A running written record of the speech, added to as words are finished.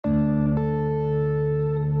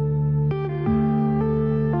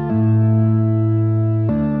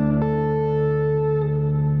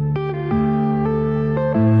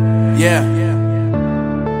Yeah.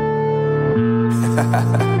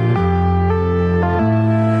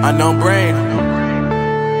 Unknown Brain,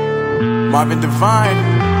 Marvin Devine.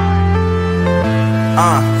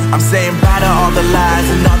 I'm saying bye to all the lies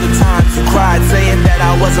and all the times you cried, saying that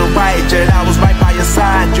I wasn't right, yet I was right by your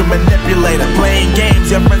side. You manipulator, playing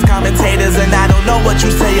games, your friends commentators, and I don't know what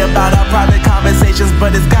you say about our private conversations,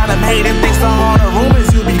 but it's got them hating. Thanks to all the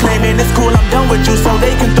rumors you be claiming. It's cool, I'm done with you, so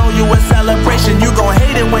they can throw you a celebration. You gon'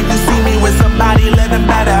 hate it when you see me with somebody living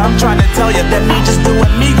better. I'm trying to tell you that me just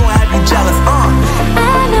doing me gon' have you jealous.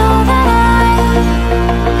 I know that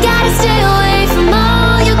I gotta stay away from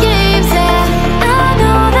all your games, yeah. I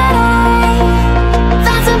know that I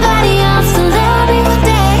found somebody else to love me one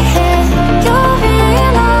day, yeah. You'll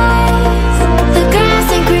realize the grass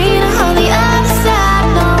ain't greener on the other side,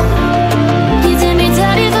 no. You did me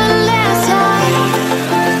dirty for the last time,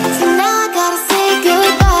 so now I gotta say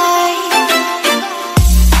goodbye.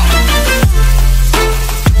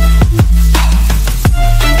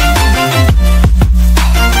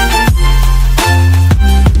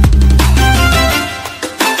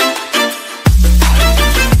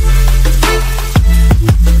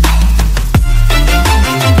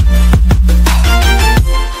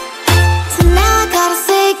 So now I gotta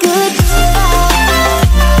say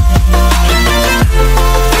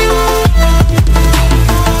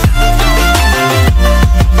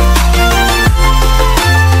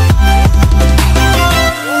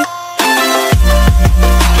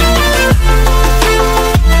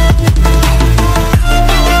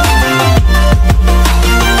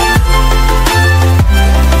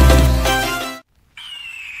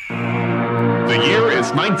The year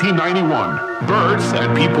is 1991. Birds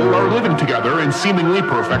and people are living together in seemingly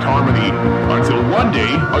perfect harmony, until one day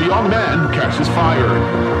a young man catches fire.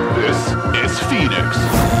 This is Phoenix.